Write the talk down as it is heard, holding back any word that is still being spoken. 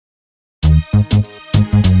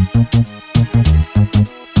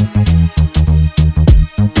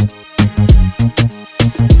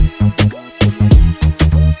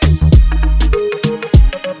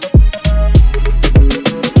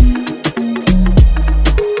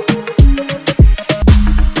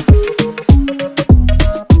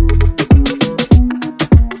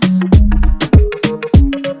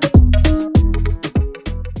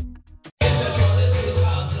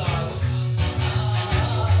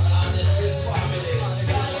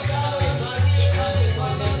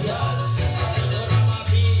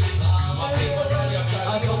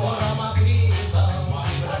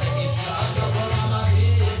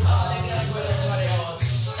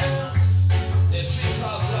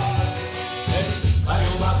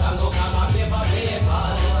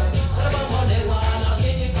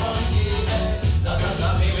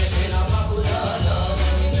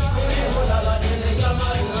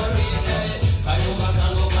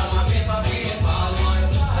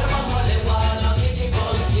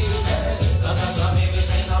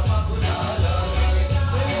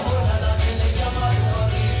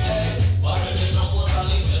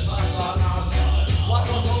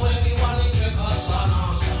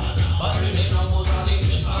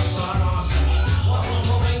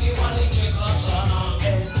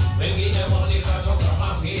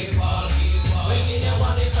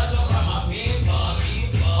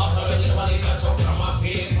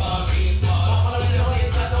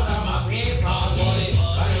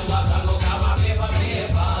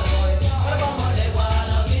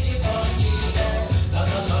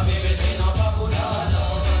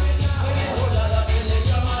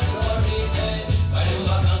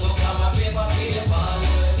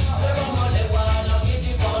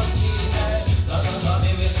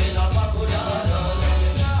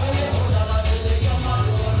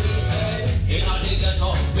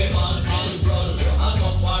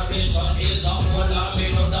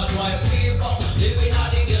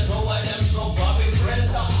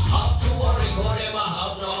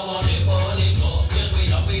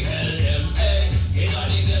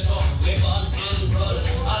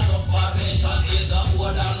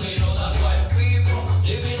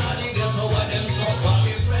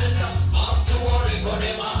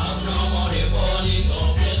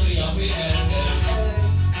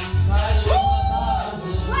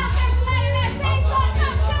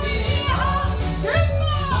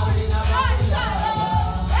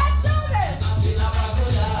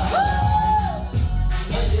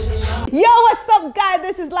Yo, what's up, guys?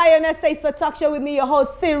 This is Lioness Say So Talk Show with me, your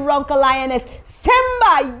host, Genre Lioness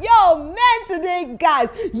Simba. Yo, man, today, guys,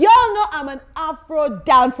 y'all know I'm an Afro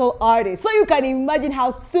dancehall artist. So you can imagine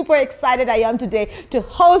how super excited I am today to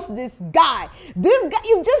host this guy. This guy,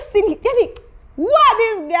 you've just seen, what?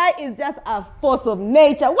 This guy is just a force of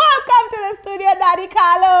nature. Welcome to the studio, Daddy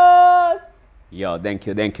Carlos. Yo,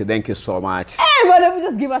 thank you so much. Hey, but let me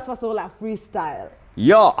just give us first of all a freestyle.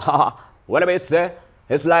 Yo, what I say?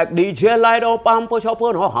 It's like DJ light up and push up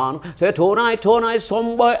on her hand. Say tonight,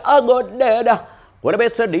 some boy I got dead. What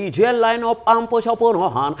about the DJ line up and push up on her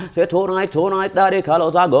hand? Say tonight, Daddy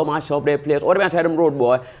Carlos I go mash up the place. What about them road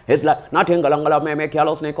boy? It's like nothing galangala me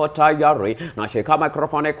Carlos neko tayari. Na shake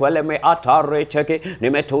microphone kwele me atare cheki. Ni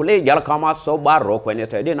me tuli yal kama so barok when you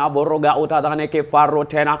say dina boroga utadane ke faro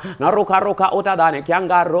tena. Na roka utadane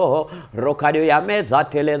kiangaro. Roka dio ya meza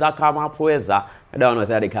teleza kama fueza. I don't know,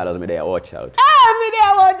 Daddy Carlos, me there, watch out. Ah, me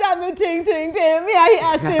there, watch out, me ting. Me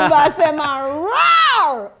I hear Simba say my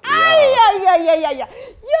roar. Yeah.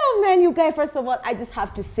 Yo, man, you guys, first of all, I just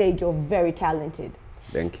have to say you're very talented.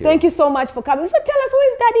 Thank you. Thank you so much for coming. So tell us, who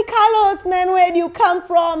is Daddy Carlos, man? Where do you come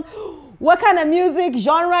from? What kind of music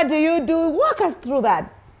genre do you do? Walk us through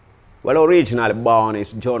that. Well, originally born is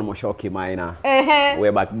Genre.Keep minor. Way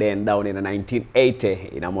back then, down in the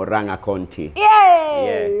 1980 in Moranga County. Yay!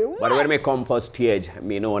 Yeah. But when me come for stage,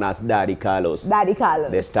 me known as Daddy Carlos. Daddy Carlos.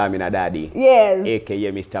 The Stamina Daddy. Yes.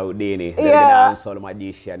 AKA Mr. Houdini. The dancehall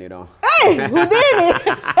magician, you know. Hey, Houdini!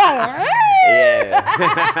 Yeah.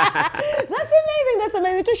 That's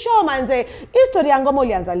amazing. To show, man, say, history yango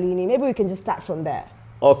lianzalini. Maybe we can just start from there.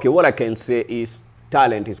 Okay, what I can say is,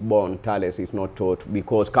 talent is born, talent is not taught,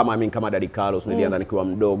 because kama Daddy Carlos nilianza nikiwa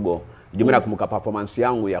mdogo. Jumina kumbuka performance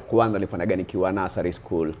yangu ya kwanza nilifanya nikiwa nursery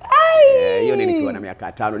school. Hiyo nilikuwa na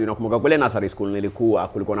miaka 5. Ninakumbuka kule nursery school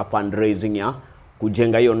kulikuwa na fundraising ya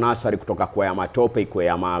kujenga hiyo nursery kutoka kwa ya matope ikuwe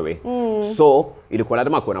ya mawe. So ilikuwa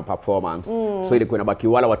lazima kuwe na performance. So ilikuwa inabaki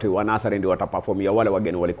wale watu wa nursery ndio wataperform ya wale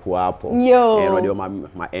wageni walikuwa hapo. Ndio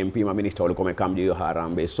ma MP ma minister walikuwa wamekaa mjini hiyo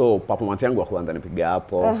Harambee. So performance yangu ya kwanza nipiga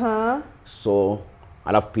hapo. So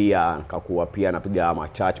alafu pia nikakuwa pia napiga ma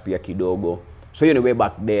church pia kidogo. So hiyo ni way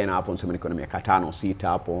back then hapo niseme niko na miaka 5 6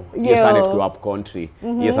 hapo. Hiyo sana tukiwa up country.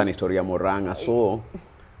 Hiyo sana historia Moranga. So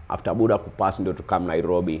after Buda kupass ndio tukam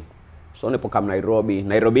Nairobi. So nipo kama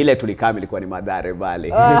Nairobi ile tulikaa ilikuwa ni Mathare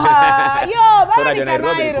Valley. Yo, bado ni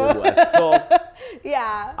Nairobi kubwa. So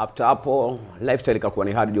yeah. After hapo lifestyle ikakuwa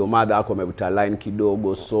ni hard, jo mother ako amevuta line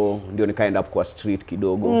kidogo, so ndio nikaenda up kwa street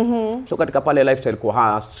kidogo. So katika pale lifestyle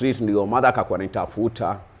kwa street ndio mother akakuwa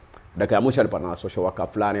anitafuta. Dakika ya mwisho alipata na social worker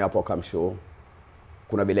fulani hapo akamshow.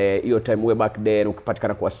 Kuna vile hiyo time way back then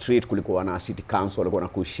ukipatikana kwa street kulikuwa na city council walikuwa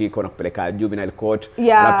nakushika na kupeleka juvenile court,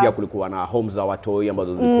 na pia kulikuwa na homes za watoi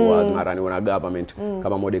ambazo zilikuwa zinaraniwa na government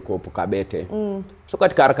kama Modeko Kabete. So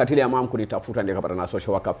katika harakati ile ya mom kunitafuta ndio akapata na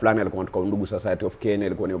social worker fulani alikuwa kutoka Undugu Society of Kenya,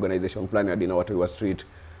 ilikuwa ni organization fulani ya dina watoi wa street.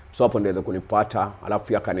 So hapo ndio kunipata, alafu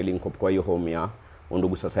pia kanilink up kwa hiyo home ya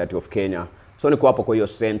Undugu Society of Kenya. So niko hapo kwa hiyo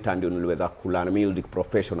center ndio niliweza kulearn music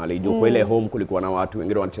professionally. Juu kwa ile home kulikuwa na watu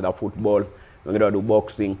wengine wanacheza football, wengine wadu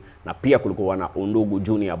boxing, na pia kulikuwa na Undugu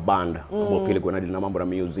Junior Band ambao pia ilikuwa na mambo na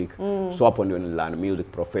music. So hapo ndio nililearn music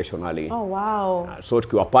professionally. Oh wow. So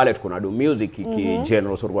tukiwa pale tuko na do music ki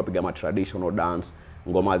general, so tulikuwa piga traditional dance,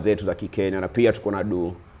 ngoma zetu za Kikenya, na pia tuko na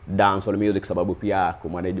do dancehall music sababu pia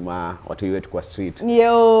kumanage watu wetu kwa street.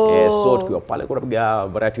 So tukiwa pale kuna piga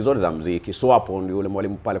variety zote za muziki. So hapo ndio yule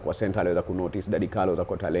mwalimu pale kwa center aliweza ku notice Daddy Carlos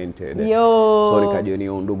ako talented. So nikajioni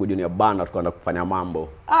Undugu Junior Band tukaanza kufanya mambo.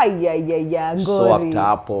 Ngori. So after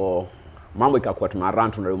hapo mambo ikakuwa tuna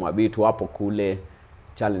run tunaruma vitu hapo kule,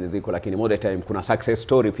 challenges ziko, lakini more the time kuna success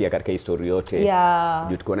story pia katika history yote.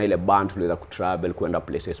 Ndio tuko na ile band tuliweza ku travel kwenda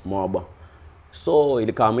places mob. So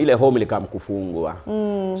ile home ilikam kufungwa.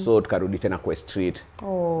 So tukarudi tena kwa street.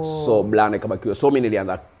 So blana ikabakiwa. So mimi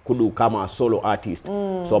nilianza kudu kama solo artist.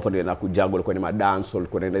 So hapo ndio nakujuggle kwenye dancehall,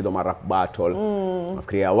 kwenye hizo rap battle.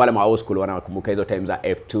 Nafikiria wale ma school wanakumbuka hizo times za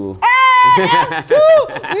F2. F2!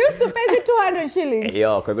 We used to pay the 200 shillings.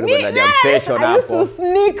 Yo, kwa hivyo ndio jam session hapo. I used to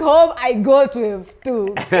sneak home, I go to F2.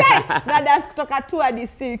 Na dance kutoka 2 hadi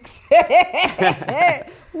 6.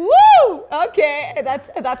 Woo! Okay,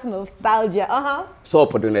 that's nostalgia. So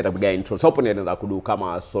hapo ndio nitapiga intro. So hapo ndio kudu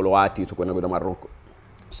kama solo artist kwenda Morocco.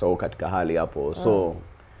 So katika hali hapo. So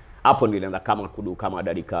hapo ndio nilianza kama kudu kama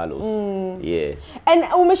Daddy Carlos. And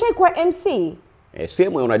umeshaikuwa MC?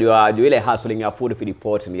 Same unajua ile hustling ya food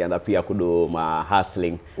report nilianza pia kudu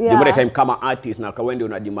hustling. Jumbe time kama artist na kwa wewe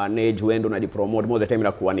unajimanage, wewe unajipromote, most of the time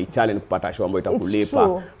inakuwa ni challenge kupata show ambayo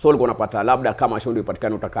itakulipa. So ulikuwa unapata labda kama show ndio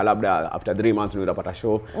ipatikane utaka labda after 3 months ndio utapata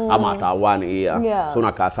show ama hata 1 year. So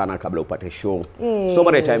unakaa sana kabla upate show. So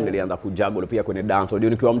by the time nilianza kujuggle pia kwenye dance. Ndio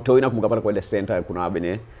nikiwa mtoi na kumbuka pale kwa ile center kuna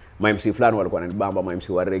benye MC fulani walikuwa wananibamba, MC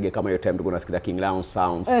wa reggae kama hiyo time tulikuwa tunasikiza King Lion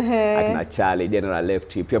Sounds, akina Charlie, General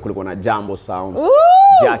Lefty, pia kulikuwa na Jambo Sounds,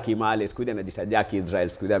 Jackie Male, sikuja anajiita Jackie Israel,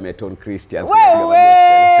 sikuja Meton Christian.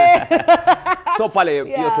 So pale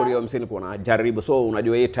hiyo story ya MC nilikuwa najaribu. So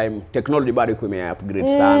unajua hii time technology bado iko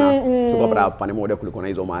ime-upgrade sana. So kwa pande moja kulikuwa na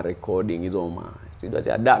hizo recording, hizo studio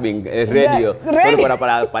ya dubbing radio. So kulikuwa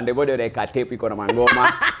na pande moja ile tape iko na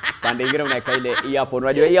mangoma. Pande ingine unaweka ile earphone.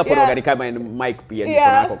 Unajua earphone organic kama mic pia niko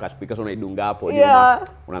nako ka speaker, so unaidunga hapo ndio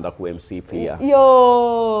unaanza ku MC pia.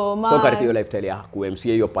 So katika hiyo lifestyle ya ku MC,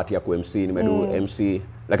 hiyo part ya ku MC nimedu MC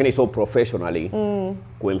lakini so professionally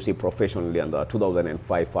ku MC professionally and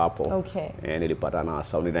 2005 hapo. Nilipata na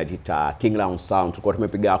sound inajiita King Lion Sound. Tulikuwa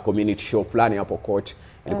tumepiga community show fulani hapo coach.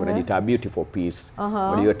 Ilikuwa inajiita Beautiful Peace.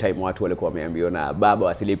 Hiyo time watu walikuwa wameambiwa na baba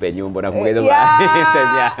wasilipe nyumba na kuongeza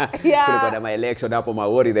kulikuwa na election hapo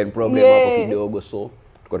worries and problem hapo kidogo. So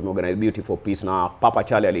tulikuwa tumeorganize Beautiful Peace na Papa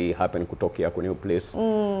Charlie ali happen kutokea kwenye hiyo place.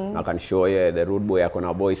 Na kan show the rude boy yako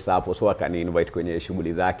na boys hapo, so akani invite kwenye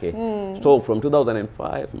shughuli zake. So from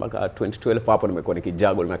 2005 mpaka 2012 hapo nimekuwa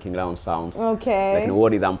nikijuggle na King Lion Sounds. Lakini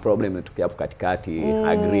worries and problem nitokea hapo katikati,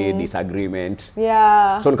 agree disagreement.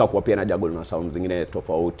 So nikakuwa pia na juggle na sounds zingine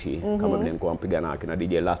tofauti kama vile nilikuwa mpiga na kina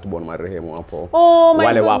DJ Lastborn marehemu hapo.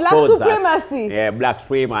 Wale wa Black Supremacy. Black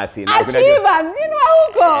Supremacy. Na Achievers nini wa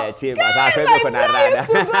huko? Achievers. Sasa hivi kuna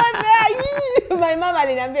rada. My mama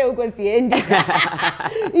aliniambia huko siendi.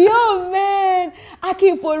 Yo man,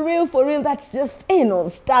 Aki for real that's just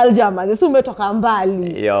nostalgia man. Sio umetoka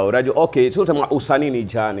mbali. Yo, unajua okay, so sema usanii ni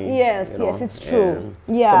journey. Yes, it's true.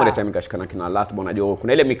 So by the time nikashikana kina Lastborn, unajua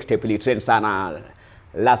kuna ile mixtape ile trend sana.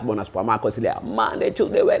 Lastborn na Supermarket ile Monday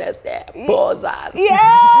Tuesday Wednesday posers.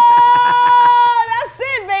 That's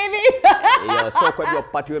it baby. So kwa hiyo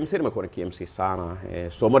party MC nimekuwa MC sana.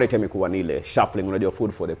 So more time imekuwa ni ile shuffling, unajua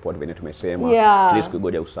food for the pot venye tumesema. Please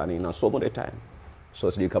kugoja usanii na so more time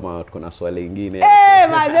So sijui kama tuko na swali lingine.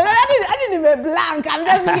 Man, I didn't blank. I'm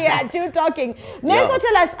just looking at you talking. Yeah. So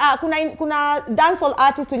tell us, kuna dancehall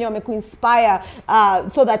artists when you inspire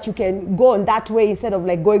so that you can go in that way instead of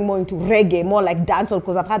like going more into reggae, more like dancehall,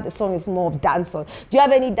 because I've heard the song is more of dancehall. Do you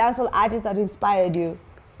have any dancehall artists that inspired you?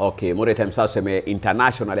 Okay, more time sasa seme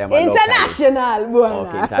international ama international bwana.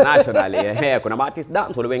 Okay, international. Kuna artist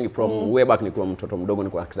dancehall wengi from way back nilikuwa mtoto mdogo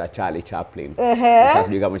nilikuwa kiza Charlie Chaplin. Sasa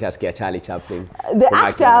sijui kama mshasikia Charlie Chaplin. The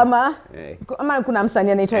actor ama kuna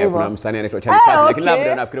msanii anaitwa hivyo. Kuna msanii anaitwa Charlie Chaplin. Lakini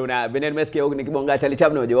labda nafikiri una vile nimesikia huko nikibonga Charlie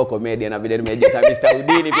Chaplin unajua comedy na vile nimejita Mr.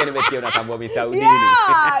 Udini pia nimesikia unatambua Mr. Udini.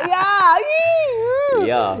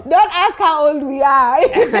 Yeah. Don't ask how old we are.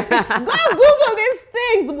 Go Google these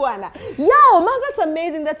things, bwana. Yo, man, that's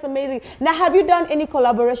amazing. That's amazing. Now, have you done any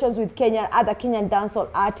collaborations with other Kenyan dancehall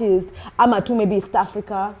artists? Ama tu maybe East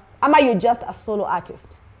Africa? Ama you just a solo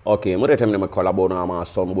artist? Okay, more time nimecollabora na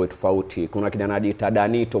masongwe tofauti. Kuna kijana anajiita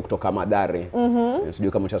Danito kutoka Madare.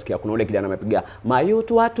 Sijui kama mshasikia kuna ule kijana amepiga My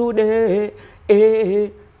Youth Wa Today. Kijana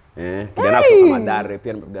kutoka Madare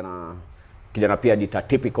pia nimepiga na kijana pia jita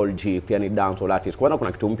Typical G pia ni dancehall artist. Kwanza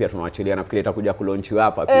kuna kitu mpya tunaachilia nafikiri itakuja kulaunch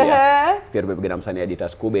hapa pia. Pia tumepiga na msanii jita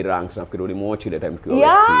Scooby Ranks nafikiri ulimuochi ile time tukiwa.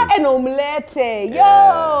 Yeah, and umlete.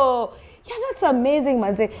 Yo. Yeah, that's amazing,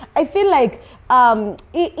 man. I feel like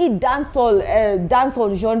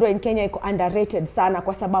dancehall genre in Kenya iko underrated sana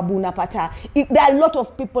kwa sababu unapata there are a lot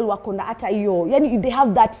of people wako na hata hiyo. Yani they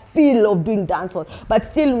have that feel of doing dancehall, but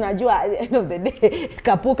still unajua at the end of the day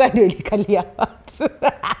kapuka ndio ilikalia watu.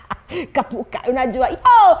 Kapuka unajua.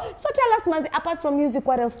 So tell us, man, apart from music,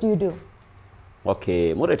 what else do you do?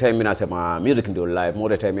 Okay, more time mimi nasema music ndio live.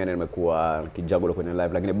 More time mimi nimekuwa kijagulo kwenye live,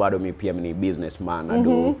 lakini bado mimi pia ni businessman na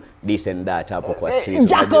do this and that hapo kwa street.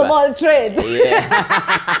 Jack of all trades. Yeah.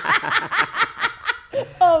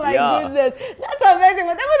 Oh my goodness. That's amazing.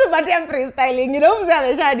 But I'm going to freestyling. You know,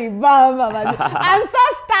 I'm so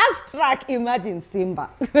starstruck. Imagine Simba.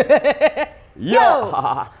 Yo.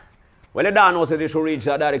 Well, the Dan was to reach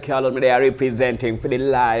Genre.Keep, they are representing for the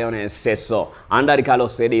Lioness says so. And Genre.Keep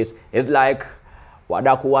said this, it's like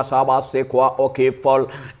wadakuwa saba sekwa okifol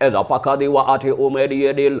eza pakadi wa ati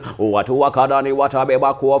umediedil watu wakadani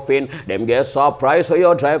watabeba kuofin them get surprise so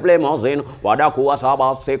you drive limousine wadakuwa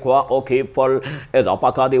saba sekwa okifol eza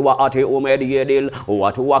pakadi wa ati umediedil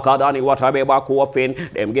watu wakadani watabeba kuofin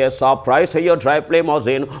them get surprise so you drive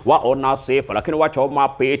limousine waona safe lakini wachoma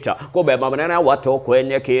picha kubeba maneno watu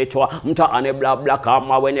kwenye kichwa mtaani bla bla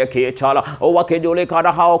kama wenye kichala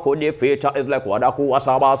wakijulikana hao kujificha is like wadakuwa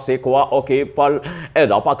saba sekwa okifol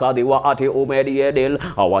eza pakadi wa ati umediedil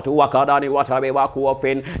watu wakadani watabeba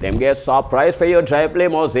kuofin them get surprise for you drive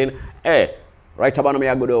limousine right abano me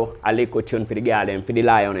agudo aliko tune for the garden for the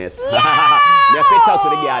lioness. Me fit out to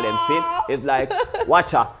the garden see it's like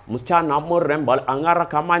wacha msichana mrembal angara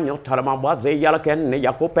kama nyota la mabaze yala kenne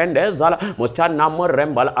ya kupendeza msichana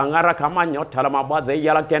mrembal angara kama nyota la mabaze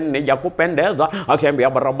yala kenne ya kupendeza akitembea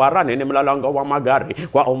barabarani ni mlalongo wa magari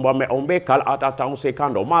kwa ombe kala atata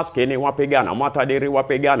usikando maskini wapigana matadiri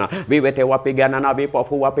wapigana viwete wapigana na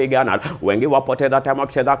vipofu wapigana wengi wapoteza time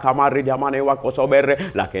kucheza kamari jamani wako sobere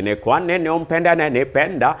lakini kwa nini umpenda na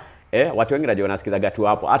nipenda watu wengi najua nasikiza gatu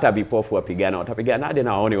hapo hata vipofu wapigana watapigana hadi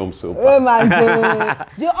na waone msupa. Man.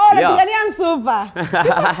 You all pigania msupa.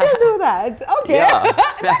 People still do that. Okay. Yeah.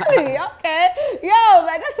 Really? Okay. Yo,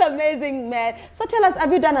 man, that's amazing, man. So tell us,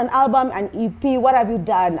 have you done an album, an EP? What have you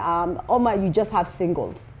done? Or you just have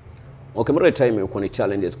singles? Okay, more time uko ni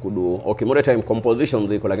challenges kudu. Okay, more time compositions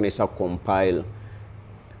ziko lakini sasa compile.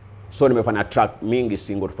 So nimefanya track mingi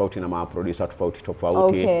single tofauti na ma-producer tofauti.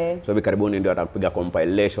 Okay. So hivi karibuni ndio atakupiga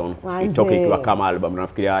compilation. Itoke ikiwa kama album.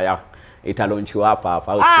 Nafikiria haya italaunchiwa hapa.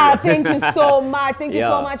 Thank you so much. Thank you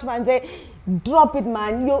so much, Manze. Drop it,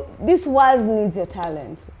 man. This world needs your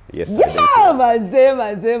talent. Yes, yeah,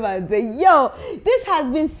 Manze. Yo, this has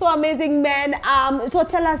been so amazing, man. So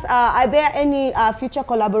tell us, are there any future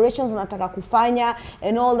collaborations unataka kufanya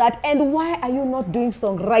and all that? And why are you not doing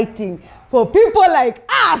songwriting for people like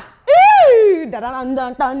us?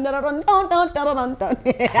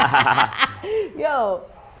 Yo.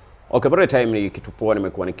 Okay, by the time ni kitu poa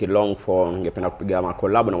nimekuwa nikilong for ningependa kupiga ma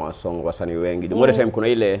collab na wasong wasanii wengi. By the time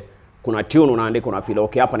kuna tune unaandika una feel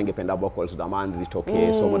okay hapa ningependa vocals za manzi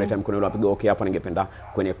zitokee. So by the time kuna ile apiga okay hapa ningependa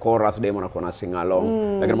kwenye chorus demo na kuna sing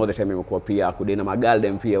along. Lakini by the time imekuwa pia kudena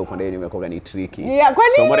magaldem pia upande nimekuwa ni tricky. Yeah,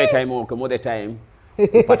 so by the time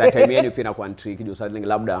upata time yenu pia inakuwa tricky juu something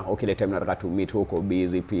labda ile time nataka to meet huko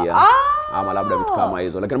busy pia ama labda vitu kama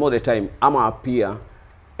hizo. Lakini by the time ama pia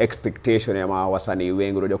expectation ya wasanii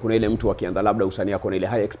wengi unajua kuna ile mtu akianza labda usanii yako na ile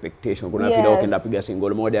high expectation kuna vile ukienda piga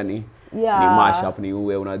single moja ni mashup ni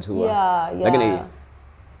uwe unajua lakini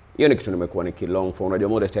hiyo ni kitu nimekuwa nikilong for. Unajua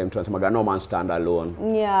most of the time tunasema no man stand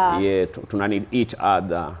alone. Yeah, tuna need each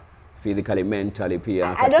other physically, mentally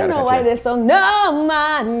pia. I don't know why the song No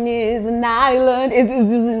Man is an Island is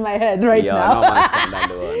in my head right now. No man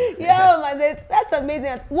stand alone. Yeah, man, that's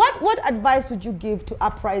amazing. What advice would you give to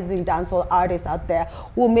uprising dancehall artists out there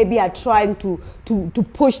who maybe are trying to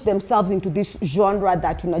push themselves into this genre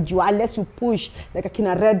that unajua, unless you push like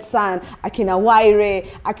akina Red Sun, akina Waire,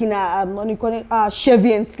 akina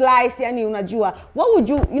Chevy and Slice, yani unajua, what would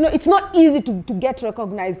you know, it's not easy to get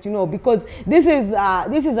recognized, you know, because this is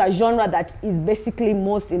a genre that is basically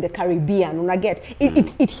most in the Caribbean.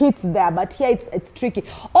 It hits there, but here it's tricky.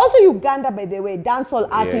 Also Uganda, by the way, dancehall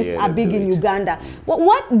artists are big in Uganda. But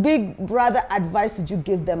what big brother advice would you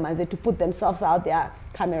give them as to put themselves out there?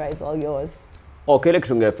 Camera is all yours. Okay, ile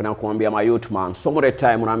kitu ningependa kuambia my youth man, some of the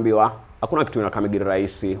time unaambiwa hakuna kitu inakamigiri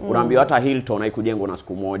rahisi. Unaambiwa hata Hilton haikujengwa na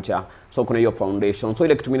siku moja. So kuna hiyo foundation. So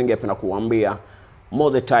ile kitu mimi ningependa kuambia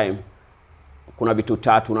most of the time kuna vitu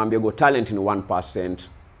tatu. Unaambiwa go talent ni 1%.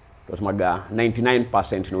 Tunasemaga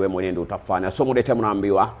 99% ni wewe mwenyewe ndio utafanya. So most of the time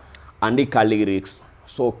unaambiwa andika lyrics.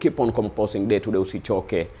 So keep on composing day to day,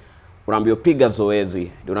 usichoke. Unaambiwa piga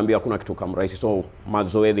zoezi. Ndio unaambiwa kuna kitu kama rahisi. So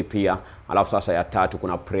mazoezi pia. Alafu sasa ya tatu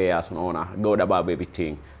kuna prayers, unaona. God above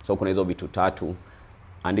everything. So kuna hizo vitu tatu.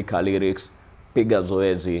 Andika lyrics, piga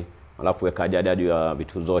zoezi, alafu weka jadadi ya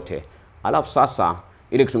vitu zote. Alafu sasa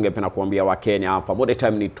ile kitu ningependa kuambia wa Kenya hapa, most of the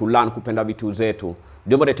time ni to learn kupenda vitu zetu.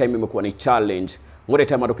 Ndio most of the time imekuwa ni challenge. Most of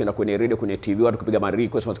the time watu kwenda kwenye radio, kwenye TV, watu kupiga ma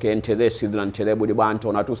request, wasikie NTZ Sizzla, NTZ Body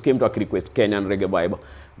Banto, na tusikie mtu akirequest Kenyan reggae vibe.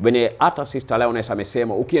 Venye hata sister Lioness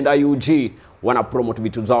amesema ukienda UG wana promote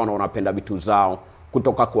vitu zao na wanapenda vitu zao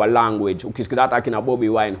kutoka kwa language. Ukisikia hata akina Bobby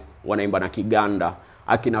Wine wanaimba na Kiganda,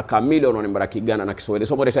 akina Camilo wanaimba na Kiganda na Kiswahili.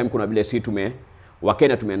 So most of the time kuna vile si wa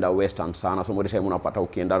Kenya tumeenda western sana. So most of the time unapata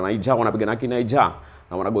ukienda Niger wanapiga na Niger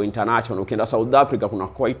na wana go international. Ukienda South Africa kuna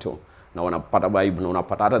Kwaito na wanapata vibe na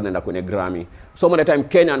unapata hata nenda kwenye Grammy. So most of the time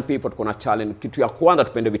Kenyan people tuko na challenge. Kitu ya kwanza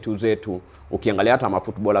tupende vitu zetu. Ukiangalia hata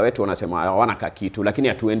mafootballer wetu wanasema hawana kitu lakini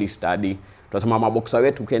hatuendi study. Tunasema maboxer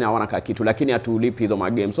wetu Kenya hawana kitu lakini hatulipi hizo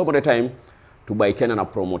magames. So most of the time tubai Kenya na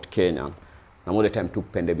promote Kenya. Na most of the time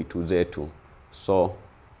tupende vitu zetu. So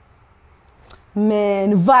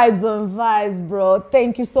man, vibes on vibes, bro.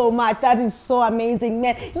 Thank you so much. That is so amazing,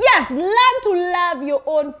 man. Yes, learn to love your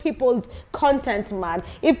own people's content, man.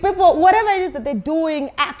 If people, whatever it is that they're doing,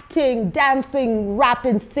 acting, dancing,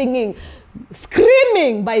 rapping, singing,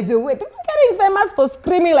 screaming, by the way, people are getting famous for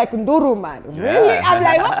screaming like Nduru, man. Really? I'm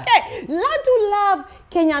like, okay, learn to love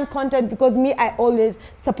Kenyan content, because me, I always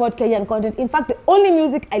support Kenyan content. In fact, the only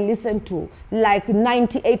music I listen to, like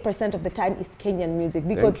 98% of the time, is Kenyan music,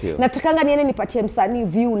 because natakanga niene nipatie msanii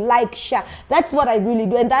view, like, share. That's what I really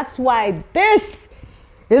do, and that's why this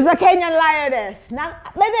is a Kenyan Lioness. Now,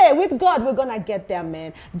 by the way, with God, we're gonna get there,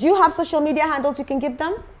 man. Do you have social media handles you can give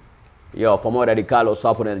them? Yo, for more Daddy Carlos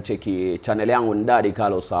hapo na cheki channel yangu ni Daddy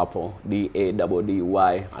Carlos hapo,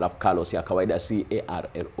 DADDY, alafu Carlos ya kawaida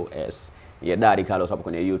CARLOS. Ya Daddy Carlos hapo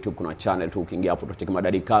kwenye YouTube kuna channel tu, ukiingia hapo utacheki ma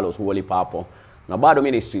Daddy Carlos walipa hapo. Na bado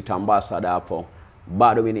mimi ni street ambassador hapo.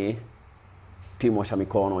 Bado mimi ni team washa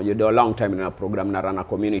mikono. You do a long time na program na run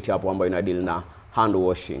community hapo ambayo ina deal na hand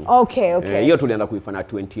washing. Okay, okay. Hiyo tulianza kuifanya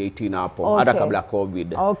 2018 hapo, hata kabla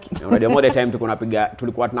COVID. Okay. Unajua more the time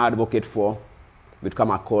tulikuwa tuna advocate for vitu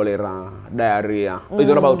kama cholera, diarrhea. It's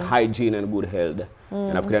all about hygiene and good health.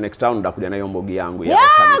 And nafikiria next time ndakuja na hiyo mbogi yangu ya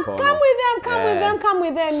come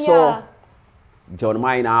with them, so, John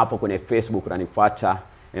Maina hapo kwenye Facebook unanipata.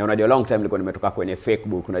 Unajua long time nilikuwa nimetoka kwenye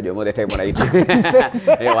Facebook, unajua more the time wanaita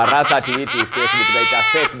warasa tweet Facebook, unaita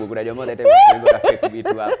Facebook, unajua more the time wanaita fake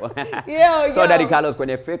vitu hapo. So Daddy Carlos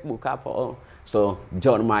kwenye Facebook hapo. So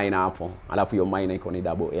John Maina hapo. Alafu hiyo Maina iko ni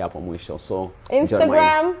double A hapo mwisho. So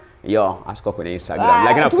Instagram. Yo, asiko kwenye Instagram.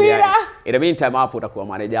 Lakini Twitter. In the meantime hapo utakuwa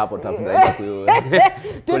manager hapo, tutakupeleka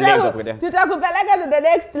to the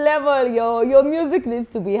next level. Your music needs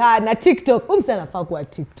to be heard na TikTok. Umsana fakwa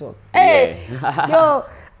TikTok. Hey. Yo,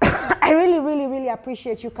 I really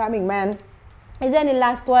appreciate you coming, man. Is there any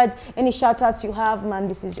last words, any shout outs you have, man?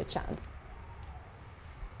 This is your chance.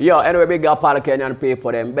 Yo, anyway, big up all Kenyan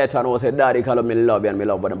people, them better know say Daddy Carlos me love you and me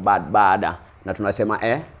love them bad. Na tunasema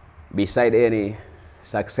beside any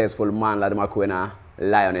successful man lazima kuwe na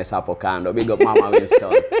Lioness hapo kando. Big up Mama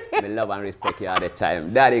Winston. Me love and respect you all the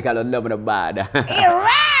time. Daddy Carlos love the bad.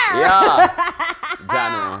 Yeah.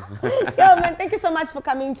 Jano. Yo, man, thank you so much for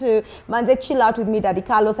coming to Manze Chill Out with me, Daddy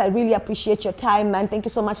Carlos. I really appreciate your time, man. Thank you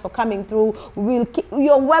so much for coming through.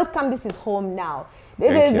 You're welcome. This is home now.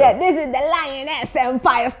 This is the Lioness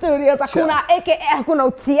Empire Studios. Hakuna aka hakuna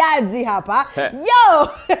utiaji hapa. Yo,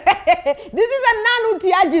 this is a non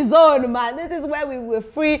utiaji zone, man. This is where we're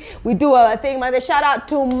free. We do our thing, man. Shout out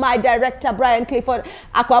to my director, Brian Clifford.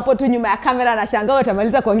 Ako hapo tu nyuma ya kamera na shangaa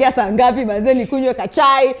utamaliza kuongea saa ngapi, manze nikunywe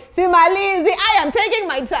kachai. Simalizi. I am taking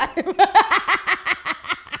my time.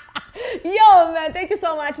 Yo, man, thank you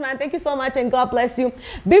so much, man. Thank you so much, and God bless you.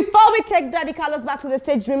 Before we take Daddy Carlos back to the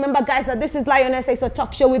stage, remember, guys, that this is Lioness Ace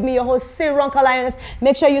Talk Show with me, your host, Ronka Lioness.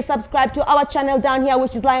 Make sure you subscribe to our channel down here,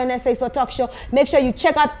 which is Lioness Ace Talk Show. Make sure you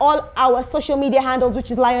check out all our social media handles,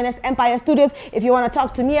 which is Lioness Empire Studios. If you want to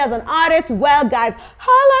talk to me as an artist, well, guys,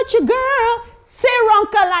 holla at your girl,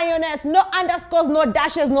 Ronka Lioness. No underscores, no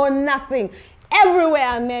dashes, no nothing.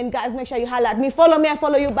 Everywhere, man. Guys, make sure you holla at me. Follow me, I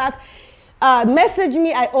follow you back. Message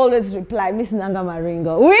me, I always reply. Miss Nanga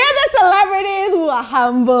Maringo. We are the celebrities who are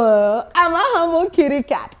humble. I'm a humble kitty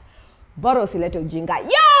cat. Boro sileto jinga.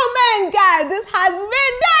 Yo, man, guys, this has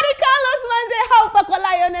been Daddy Carlos Monday. Help a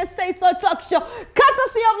Lioness Say So Talk Show,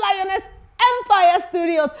 courtesy of Lioness Empire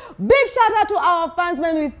Studios. Big shout out to our fans,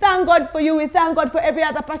 man. We thank God for you. We thank God for every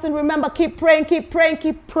other person. Remember, keep praying, keep praying,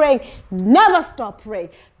 keep praying. Never stop praying.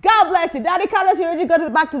 God bless you. Daddy Carlos, you ready to go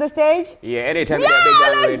back to the stage? Yeah, anytime. Yeah,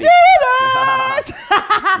 let's do this.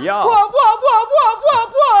 Yo. Whoop, whoop, whoop, whoop, whoop,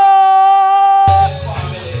 whoop.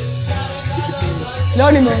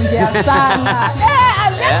 Loni mongia sana.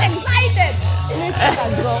 I'm just excited. Let's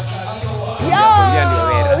go. Yo,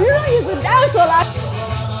 you know he's a dancehall.